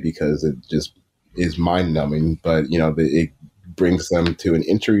today because it just is mind numbing, but it brings them to an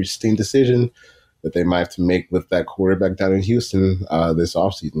interesting decision that they might have to make with that quarterback down in Houston this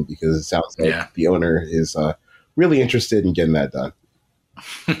offseason, because it sounds like the owner is really interested in getting that done.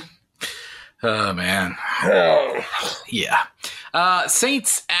 Oh, man. Yeah.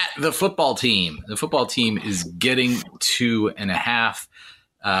 Saints at the football team. The football team is getting 2.5.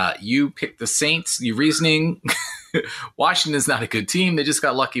 You picked the Saints. Your reasoning, Washington's not a good team. They just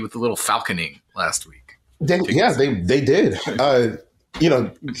got lucky with a little falconing last week. They did.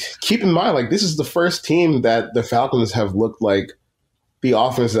 Keep in mind, like this is the first team that the Falcons have looked like the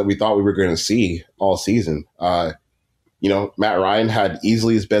offense that we thought we were going to see all season. Matt Ryan had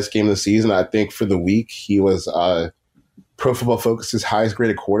easily his best game of the season. I think for the week, he was Pro Football Focus's highest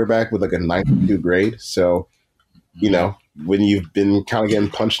graded quarterback with like a 92 grade. So, when you've been kind of getting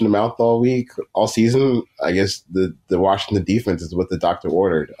punched in the mouth all week, all season, I guess the Washington defense is what the doctor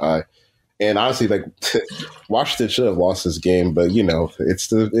ordered. And honestly, like Washington should have lost this game, but it's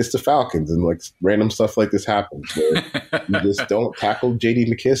the Falcons, and like random stuff like this happens where you just don't tackle J.D.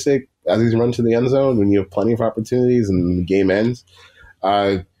 McKissick as he's run to the end zone when you have plenty of opportunities and the game ends.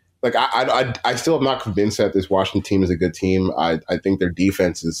 I still am not convinced that this Washington team is a good team. I think their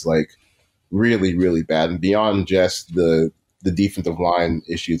defense is like really, really bad, and beyond just the defensive line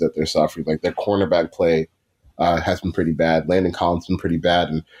issues that they're suffering, like their cornerback play has been pretty bad. Landon Collins has been pretty bad.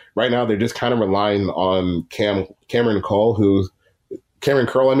 And right now they're just kind of relying on Cameron Curl, who's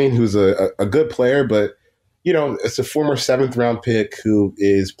a good player, but, it's a former 7th round pick who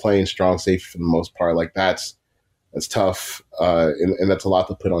is playing strong safety for the most part. Like that's tough. And that's a lot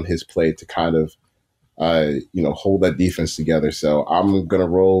to put on his plate to kind of, hold that defense together. So I'm going to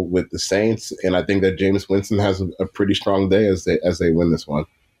roll with the Saints. And I think that Jameis Winston has a pretty strong day as they win this one.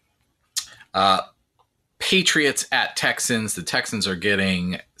 Patriots at Texans. The Texans are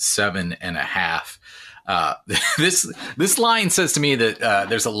getting 7.5. This line says to me that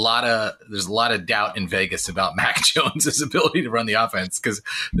there's a lot of doubt in Vegas about Mac Jones's ability to run the offense, because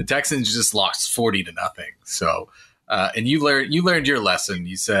the Texans just lost 40-0. So, and you learned your lesson.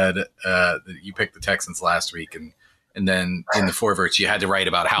 You said that you picked the Texans last week, and then in the Forverts, you had to write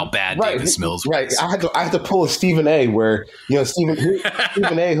about how bad Davis Mills was. Right. I had to pull a Stephen A. where,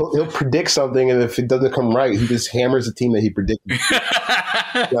 Stephen A. He'll predict something, and if it doesn't come right, he just hammers the team that he predicted.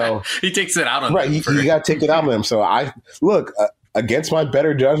 So, he takes it out on them. Right. You got to take it out on him. So against my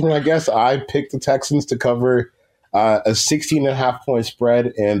better judgment, I guess, I picked the Texans to cover a 16.5 point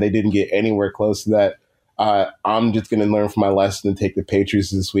spread, and they didn't get anywhere close to that. I'm just going to learn from my lesson and take the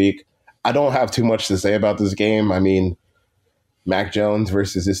Patriots this week. I don't have too much to say about this game. I mean, Mac Jones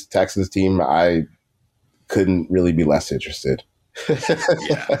versus this Texans team, I couldn't really be less interested.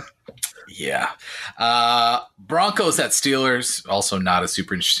 Yeah. Broncos at Steelers, also not a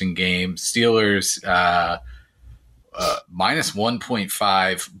super interesting game. Steelers minus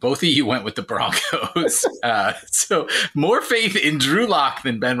 1.5. Both of you went with the Broncos. So more faith in Drew Lock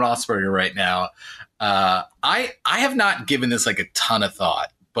than Ben Roethlisberger right now. I have not given this like a ton of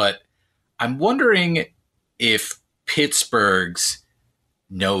thought, but I'm wondering if Pittsburgh's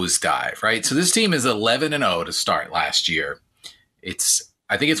nosedive, right? So this team is 11-0 to start last year.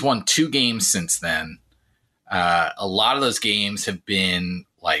 I think it's won 2 games since then. A lot of those games have been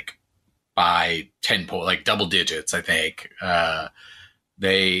like by 10 points, like double digits, I think.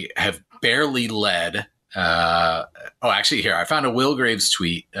 They have barely led. Actually, here, I found a Will Graves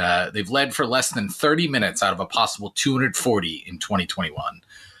tweet. They've led for less than 30 minutes out of a possible 240 in 2021.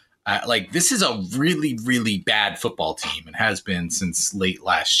 Like, this is a really, really bad football team and has been since late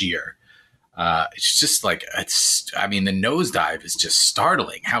last year. It's just like, the nosedive is just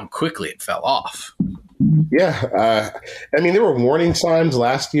startling how quickly it fell off. Yeah. There were warning signs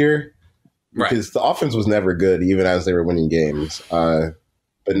last year because the offense was never good, even as they were winning games.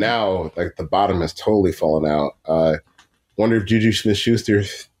 But now, like, the bottom has totally fallen out. Wonder if Juju Smith-Schuster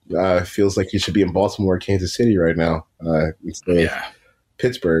feels like he should be in Baltimore or Kansas City right now instead of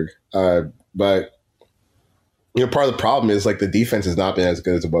Pittsburgh. But, part of the problem is, like, the defense has not been as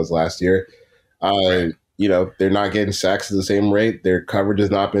good as it was last year. They're not getting sacks at the same rate. Their coverage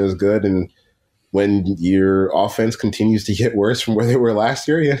has not been as good. And when your offense continues to get worse from where they were last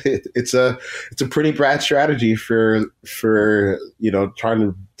year, it's a pretty bad strategy for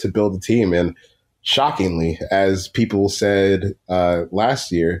trying to build a team. And shockingly, as people said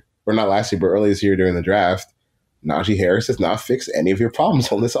last year, or not last year, but earlier this year during the draft, Najee Harris has not fixed any of your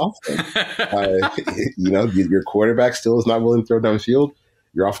problems on this offense. Your quarterback still is not willing to throw downfield.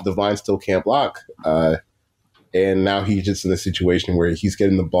 Your offensive line still can't block. And now he's just in a situation where he's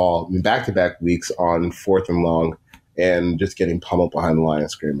getting the ball in back-to-back weeks on 4th and long and just getting pummeled behind the line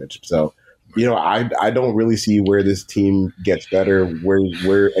of scrimmage. So, I don't really see where this team gets better,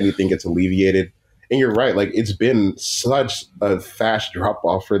 where anything gets alleviated. And you're right. Like, it's been such a fast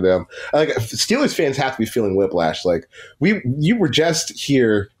drop-off for them. Like, Steelers fans have to be feeling whiplash. Like, you were just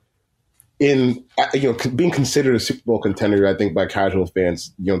here in, being considered a Super Bowl contender, I think, by casual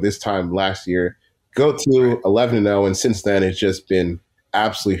fans, this time last year. Go to 11-0, and since then it's just been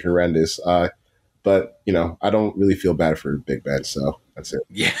absolutely horrendous. But I don't really feel bad for Big Ben, so that's it.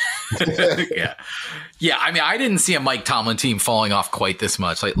 Yeah, yeah. I didn't see a Mike Tomlin team falling off quite this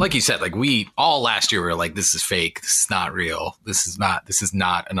much. Like you said, like, we all last year were like, this is fake. This is not real. This is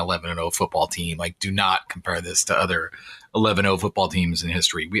not an 11-0 football team. Like, do not compare this to other 11-0 football teams in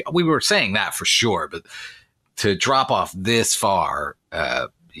history. We were saying that for sure, but to drop off this far,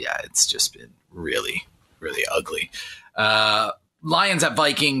 it's just been really, really ugly. Lions at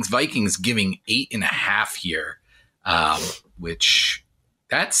Vikings. Vikings giving 8.5 here, which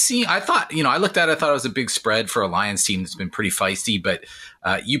I thought, I looked at it, I thought it was a big spread for a Lions team that's been pretty feisty, but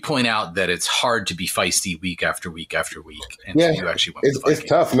you point out that it's hard to be feisty week after week after week. And so you actually went with the Vikings. It's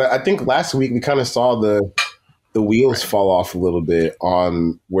tough. And I think last week we kind of saw the wheels fall off a little bit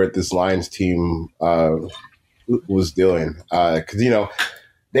on where this Lions team was doing. Because,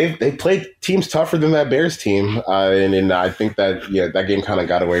 They played teams tougher than that Bears team, and I think that that game kind of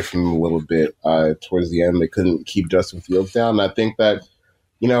got away from them a little bit towards the end. They couldn't keep Justin Fields down. And I think that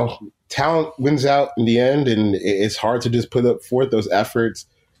talent wins out in the end, and it's hard to just put up forth those efforts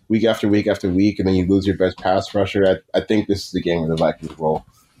week after week after week, and then you lose your best pass rusher. I think this is the game where the Vikings roll.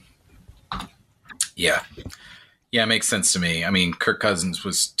 Yeah, it makes sense to me. Kirk Cousins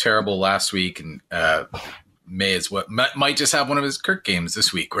was terrible last week, and might just have one of his Kirk games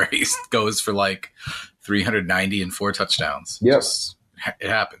this week where he goes for like 390 and 4 touchdowns. Yes, it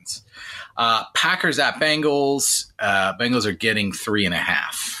happens. Packers at Bengals. Bengals are getting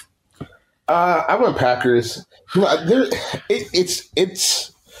 3.5. I went Packers.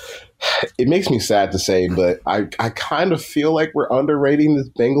 It makes me sad to say, but I kind of feel like we're underrating this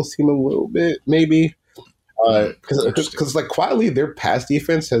Bengals team a little bit, maybe, because like quietly their pass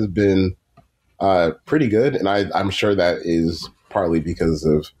defense has been pretty good, and I'm sure that is partly because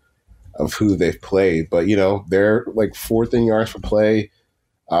of who they've played. But they're like 4th in yards per play,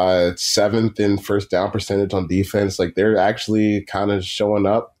 7th in first down percentage on defense. Like, they're actually kind of showing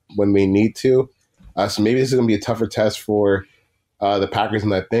up when they need to. So maybe this is going to be a tougher test for the Packers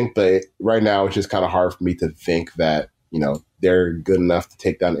than I think. But right now, it's just kind of hard for me to think that they're good enough to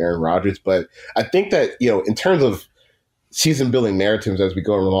take down Aaron Rodgers. But I think that in terms of season building narratives as we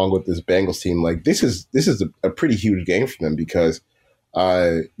go along with this Bengals team, like, this is a pretty huge game for them because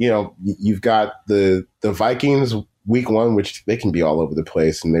you've got the Vikings week 1, which they can be all over the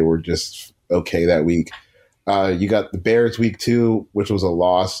place, and they were just okay that week. You got the Bears week 2, which was a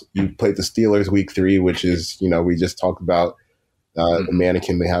loss. You played the Steelers week 3, which is we just talked about the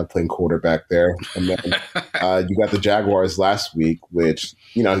mannequin they have playing quarterback there, and then you got the Jaguars last week, which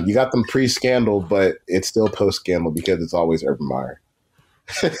you got them pre-scandal, but it's still post-scandal because it's always Urban Meyer.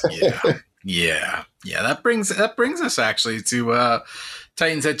 Yeah. That brings us actually to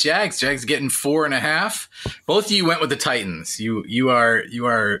Titans at Jags. Jags getting 4.5. Both of you went with the Titans. You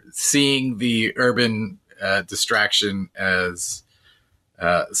are seeing the Urban distraction as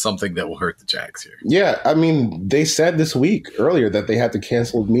something that will hurt the Jags here. Yeah, they said this week earlier that they had to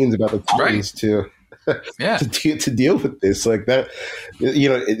cancel meetings about the Titans to deal with this. Like that,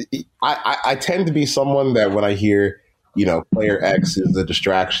 I tend to be someone that when I hear player X is a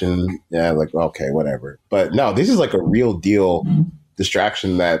distraction. Yeah, like, okay, whatever. But no, this is like a real deal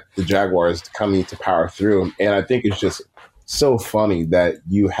distraction that the Jaguars kind of need to power through. And I think it's just so funny that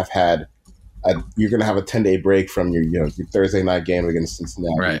you have had you're going to have a 10-day break from your Thursday night game against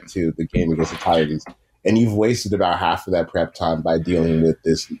Cincinnati to the game against the Titans. And you've wasted about half of that prep time by dealing with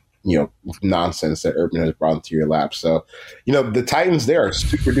this, nonsense that Urban has brought into your lap. So, the Titans, they are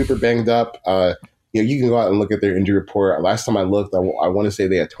super duper banged up. You can go out and look at their injury report. Last time I looked, I want to say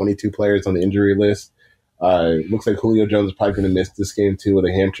they had 22 players on the injury list. Looks like Julio Jones is probably going to miss this game too with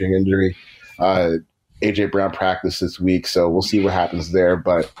a hamstring injury. AJ Brown practiced this week, so we'll see what happens there.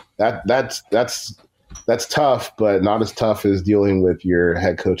 But that's tough, but not as tough as dealing with your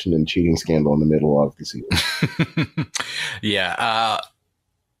head coaching and cheating scandal in the middle of the season. Yeah.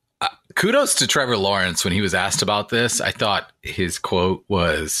 Kudos to Trevor Lawrence when he was asked about this. I thought his quote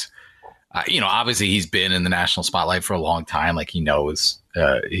was, obviously he's been in the national spotlight for a long time. Like, he knows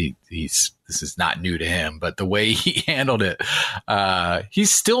this is not new to him, but the way he handled it,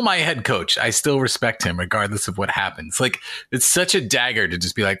 he's still my head coach. I still respect him regardless of what happens. Like, it's such a dagger to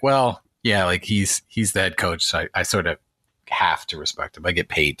just be like, well, yeah, like he's the head coach. So I sort of have to respect him. I get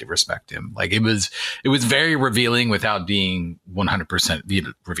paid to respect him. Like, it was very revealing without being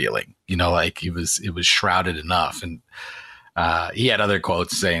 100% revealing, like it was shrouded enough. And he had other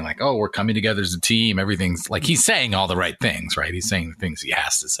quotes saying like, oh, we're coming together as a team. Everything's like, he's saying all the right things, right? He's saying the things he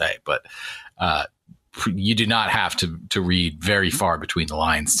has to say, but you do not have to read very far between the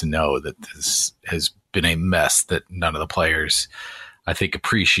lines to know that this has been a mess that none of the players, I think,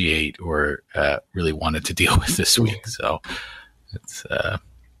 appreciate or really wanted to deal with this week. So it's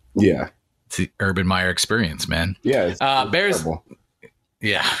it's the Urban Meyer experience, man. Yeah, it's Bears. terrible.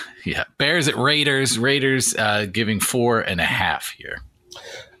 Yeah. Bears at Raiders. Raiders giving 4.5 here.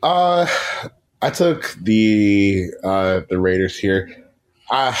 I took the Raiders here.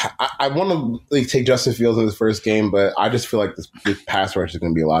 I want to take Justin Fields in this first game, but I just feel like this pass rush is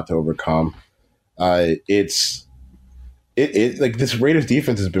going to be a lot to overcome. It's like this Raiders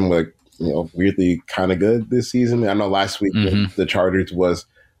defense has been like weirdly kind of good this season. I know last week the Chargers was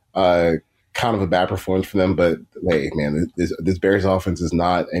kind of a bad performance for them, but hey, man, this Bears offense is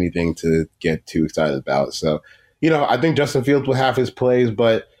not anything to get too excited about. So, I think Justin Fields will have his plays,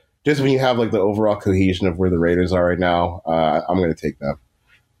 but just when you have like the overall cohesion of where the Raiders are right now, I'm going to take them.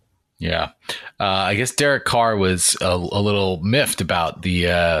 Yeah. I guess Derek Carr was a little miffed about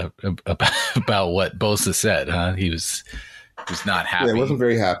the about what Bosa said, huh? He was not happy. Yeah, he wasn't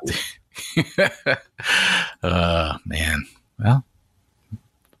very happy. Man. Well,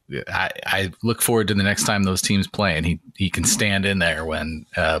 I look forward to the next time those teams play, and he can stand in there when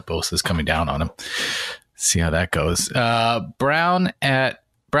Bosa's coming down on him. See how that goes. Browns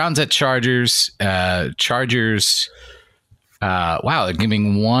at Chargers. Chargers. Wow, they're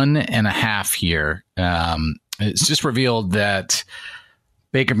giving 1.5 here. It's just revealed that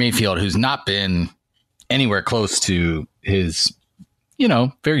Baker Mayfield, who's not been anywhere close to his,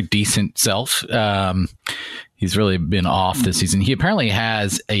 very decent self, he's really been off this season. He apparently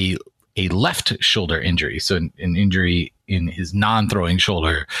has a left shoulder injury, so an injury in his non-throwing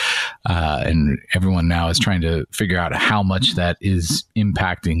shoulder, and everyone now is trying to figure out how much that is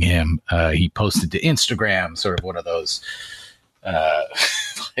impacting him. He posted to Instagram sort of one of those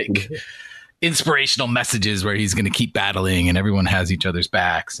like inspirational messages where he's going to keep battling and everyone has each other's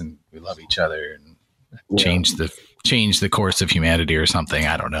backs and we love each other and change the course of humanity or something.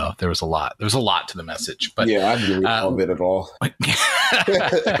 I don't know. There was a lot to the message, but yeah, I didn't read all of it at all.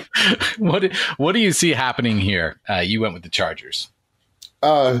 What do you see happening here? You went with the Chargers.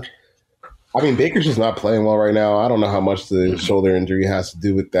 Baker's just not playing well right now. I don't know how much the shoulder injury has to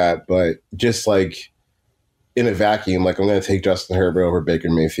do with that, but just like in a vacuum, like I'm going to take Justin Herbert over Baker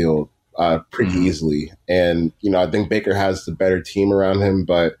Mayfield pretty easily. And, I think Baker has the better team around him,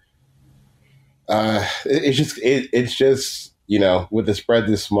 but it's just, with the spread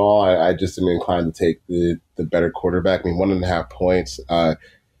this small, I just am inclined to take the better quarterback. 1.5 points. It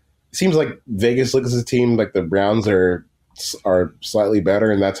seems like Vegas looks at the team like the Browns are slightly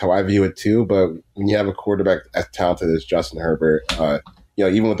better, and that's how I view it too. But when you have a quarterback as talented as Justin Herbert,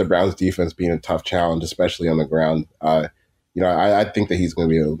 even with the Browns defense being a tough challenge, especially on the ground, I think that he's going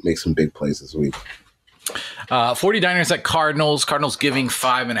to be able to make some big plays this week. 49ers at Cardinals. Cardinals giving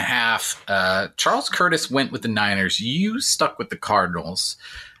 5.5. Charles Curtis went with the Niners. You stuck with the Cardinals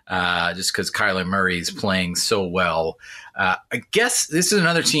just because Kyler Murray's playing so well. I guess this is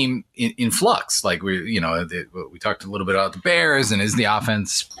another team in flux. Like we talked a little bit about the Bears, and is the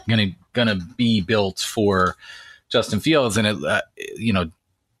offense gonna be built for Justin Fields? And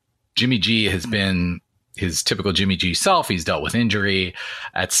Jimmy G has been his typical Jimmy G self. He's dealt with injury.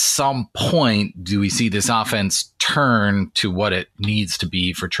 At some point, do we see this offense turn to what it needs to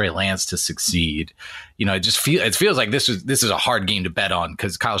be for Trey Lance to succeed? It feels like this is a hard game to bet on,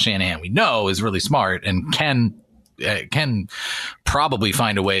 because Kyle Shanahan, we know, is really smart and can probably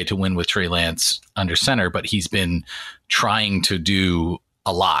find a way to win with Trey Lance under center, but he's been trying to do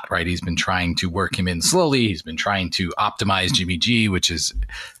a lot, right? He's been trying to work him in slowly. He's been trying to optimize Jimmy G, which is,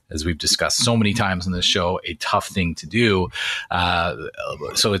 as we've discussed so many times in this show, a tough thing to do.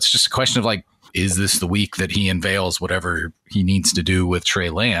 So it's just a question of like, is this the week that he unveils whatever he needs to do with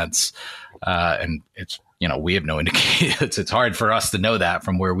Trey Lance? And it's, we have no indication. It's hard for us to know that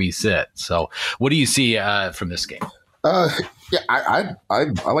from where we sit. So what do you see from this game? Yeah, I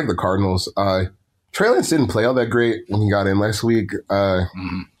like the Cardinals. Trey Lance didn't play all that great when he got in last week.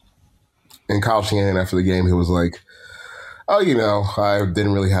 And Kyle Shanahan, after the game, he was like, I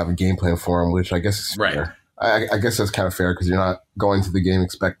didn't really have a game plan for him, which I guess is fair. Right. I guess that's kind of fair, because you're not going to the game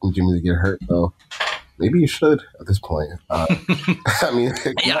expecting Jimmy to get hurt, though. Maybe you should at this point. At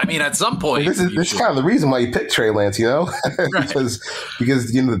some point. This is kind of the reason why you picked Trey Lance, right. because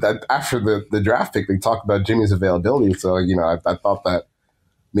that after the draft pick, they talked about Jimmy's availability. So, I thought that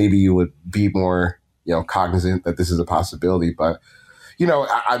maybe you would be more, cognizant that this is a possibility. But,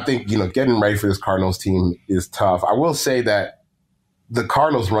 I think, getting ready for this Cardinals team is tough. I will say that the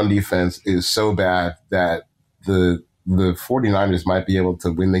Cardinals run defense is so bad that the 49ers might be able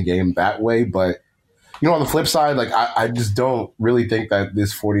to win the game that way. But, on the flip side, like I just don't really think that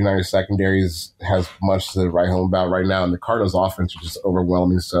this 49ers secondary has much to write home about right now. And the Cardinals offense is just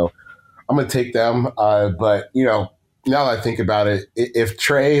overwhelming. So I'm going to take them. But, now that I think about it, if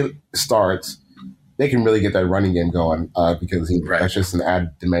Trey starts, they can really get that running game going because that's just an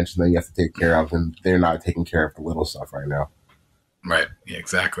added dimension that you have to take care of. And they're not taking care of the little stuff right now. Right. Yeah,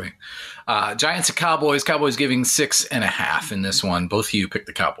 exactly. Giants and Cowboys. Cowboys giving 6.5 in this one. Both of you picked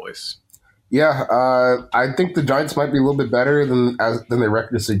the Cowboys. Yeah, I think the Giants might be a little bit better than their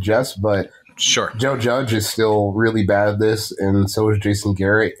record suggests, but sure, Joe Judge is still really bad at this, and so is Jason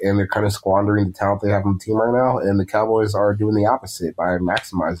Garrett, and they're kind of squandering the talent they have on the team right now, and the Cowboys are doing the opposite by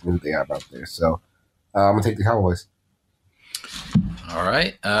maximizing who they have out there. So I'm going to take the Cowboys. All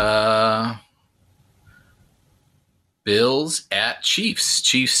right. Bills at Chiefs.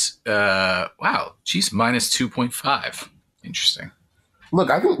 Chiefs minus 2.5. Interesting. Look,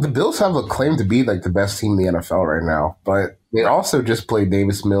 I think the Bills have a claim to be like the best team in the NFL right now, but they also just played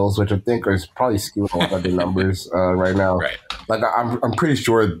Davis Mills, which I think is probably skewing a lot of the numbers right now. Right. Like I'm pretty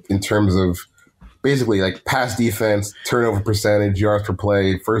sure in terms of basically like pass defense, turnover percentage, yards per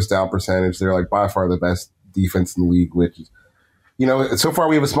play, first down percentage, they're like by far the best defense in the league. Which, so far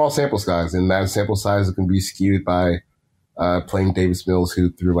we have a small sample size, and that sample size can be skewed by playing Davis Mills,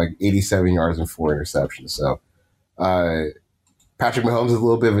 who threw like 87 yards and 4 interceptions. So. Patrick Mahomes is a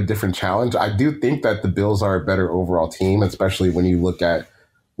little bit of a different challenge. I do think that the Bills are a better overall team, especially when you look at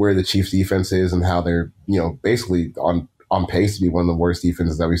where the Chiefs defense is and how they're, basically on pace to be one of the worst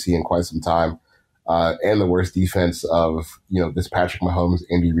defenses that we've seen in quite some time. And the worst defense of, this Patrick Mahomes,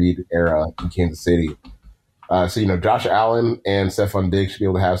 Andy Reid era in Kansas City. So, Josh Allen and Stephon Diggs should be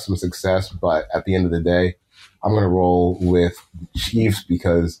able to have some success. But at the end of the day, I'm going to roll with the Chiefs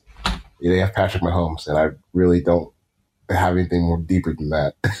because they have Patrick Mahomes, and I really don't have anything more deeper than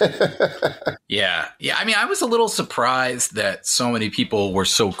that. Yeah. I mean, I was a little surprised that so many people were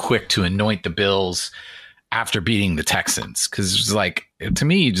so quick to anoint the Bills after beating the Texans, because it's like, to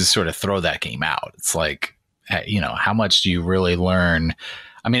me, you just sort of throw that game out. It's like, how much do you really learn?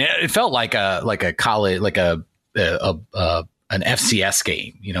 I mean, it felt like a college, like an FCS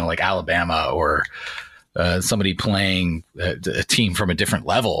game, like Alabama or somebody playing a team from a different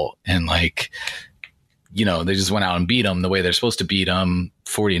level, and like. They just went out and beat them the way they're supposed to beat them.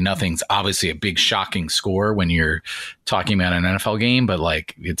 40-0's obviously a big shocking score when you're talking about an NFL game, but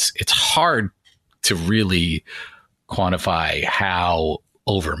like it's hard to really quantify how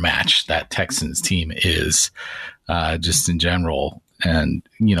overmatched that Texans team is just in general. And,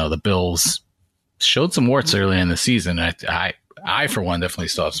 the Bills showed some warts early in the season. I for one, definitely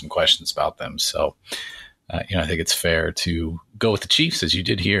still have some questions about them. So, I think it's fair to go with the Chiefs, as you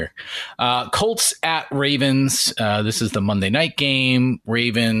did here. Colts at Ravens. This is the Monday night game.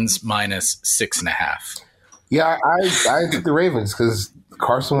 Ravens minus 6.5. Yeah, I took the Ravens because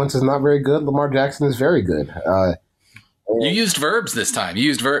Carson Wentz is not very good. Lamar Jackson is very good. You used verbs this time. You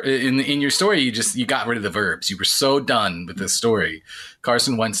used in your story. You got rid of the verbs. You were so done with this story.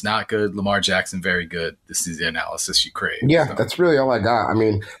 Carson Wentz not good. Lamar Jackson very good. This is the analysis you crave. Yeah, so. That's really all I got. I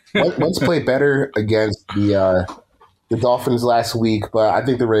mean, Wentz played better against the the Dolphins last week, but I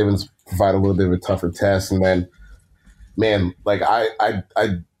think the Ravens provide a little bit of a tougher test. And then, man, like I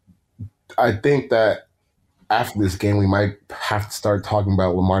think that after this game, we might have to start talking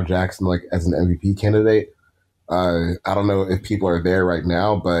about Lamar Jackson like as an MVP candidate. I don't know if people are there right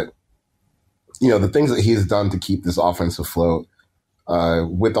now, but the things that he's done to keep this offense afloat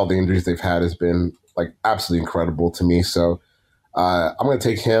with all the injuries they've had has been like absolutely incredible to me. So I'm going to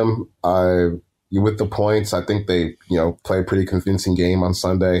take him with the points. I think they play a pretty convincing game on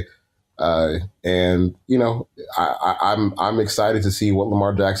Sunday, and I'm excited to see what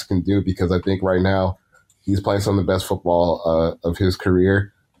Lamar Jackson can do, because I think right now he's playing some of the best football of his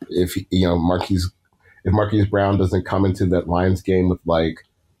career. If Marquise Brown doesn't come into that Lions game with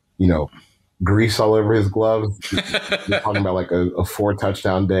grease all over his gloves, you're talking about like a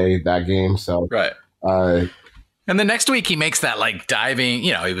 4-touchdown day that game. So right. And the next week he makes that like diving,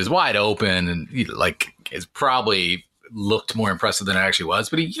 he was wide open and it's probably looked more impressive than it actually was,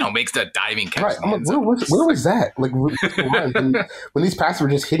 but he makes that diving catch. Right. I'm like, where was that? Like when these passes were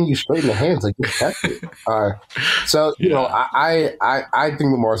just hitting you straight in the hands, like just catch it. I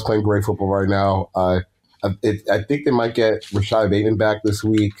think Lamar's playing great football right now. I think they might get Rashad Bateman back this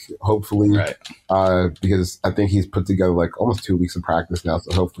week, hopefully, right. Because I think he's put together like almost 2 weeks of practice now.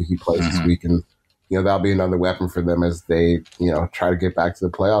 So hopefully he plays this week, and that'll be another weapon for them as they try to get back to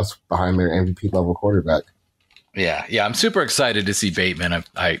the playoffs behind their MVP level quarterback. Yeah, I'm super excited to see Bateman.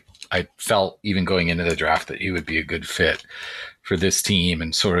 I felt even going into the draft that he would be a good fit for this team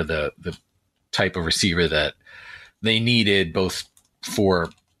and sort of the type of receiver that they needed, both for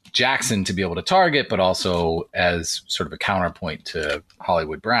Jackson to be able to target, but also as sort of a counterpoint to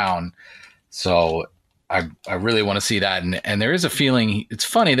Hollywood Brown. So I really want to see that. And there is a feeling, it's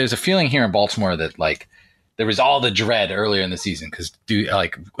funny, there's a feeling here in Baltimore that like there was all the dread earlier in the season because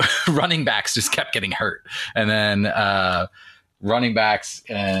running backs just kept getting hurt. And then running backs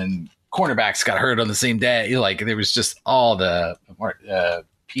and cornerbacks got hurt on the same day. Like there was just all the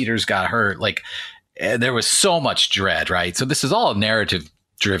Peters got hurt. Like there was so much dread, right? So this is all narrative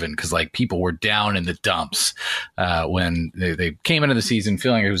driven because like people were down in the dumps when they came into the season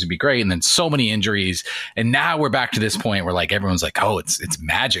feeling it was gonna be great, and then so many injuries, and now we're back to this point where like everyone's like, oh, it's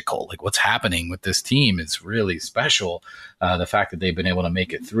magical, like what's happening with this team is really special. The fact that they've been able to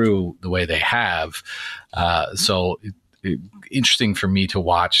make it through the way they have, so interesting for me to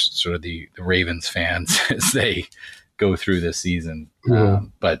watch sort of the Ravens fans as they go through this season.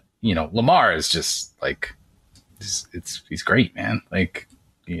 But Lamar is just like he's great, man. Like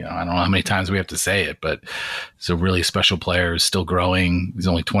I don't know how many times we have to say it, but he's a really special player. He's still growing. He's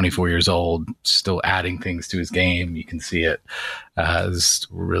only 24 years old, still adding things to his game. You can see it. He's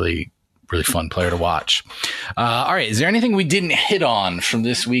a really, really fun player to watch. All right. Is there anything we didn't hit on from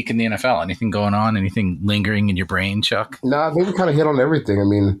this week in the NFL? Anything going on? Anything lingering in your brain, Chuck? No, I think we kind of hit on everything. I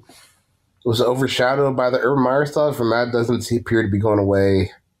mean, it was overshadowed by the Urban Meyer stuff, and that doesn't appear to be going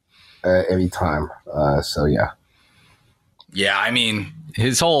away any time. So, yeah. Yeah, I mean,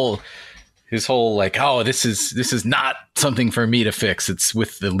 his whole like, oh, this is not something for me to fix. It's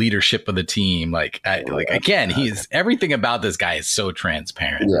with the leadership of the team. Again, he's everything about this guy is so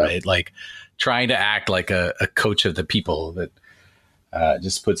transparent, right? Like trying to act like a coach of the people that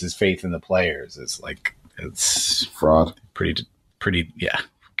just puts his faith in the players. It's fraud. Pretty, yeah.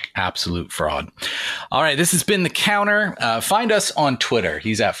 Absolute fraud. All right. This has been The Counter. Find us on Twitter.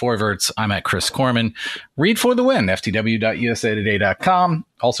 He's at Forverts. I'm at Chris Corman. Read For the Win, ftw.usatoday.com.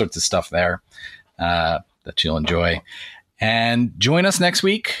 All sorts of stuff there that you'll enjoy. And join us next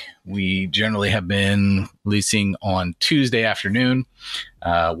week. We generally have been releasing on Tuesday afternoon.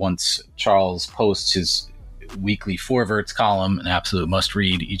 Once Charles posts his weekly Forverts column, an absolute must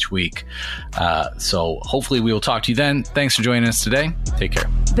read each week. So hopefully we will talk to you then. Thanks for joining us today. Take care.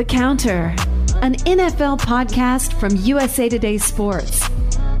 The Counter, an NFL podcast from USA Today Sports.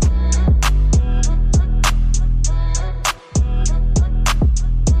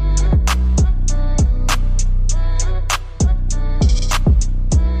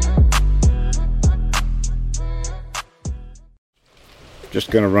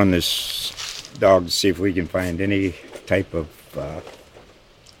 Just going to run this dog to see if we can find any type of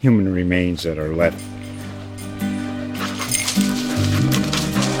human remains that are left.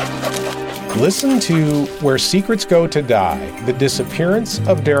 Listen to Where Secrets Go to Die, The Disappearance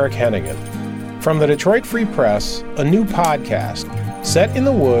of Derek Hennigan. From the Detroit Free Press, a new podcast set in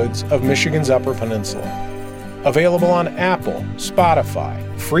the woods of Michigan's Upper Peninsula. Available on Apple, Spotify,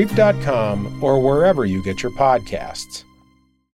 Freep.com, or wherever you get your podcasts.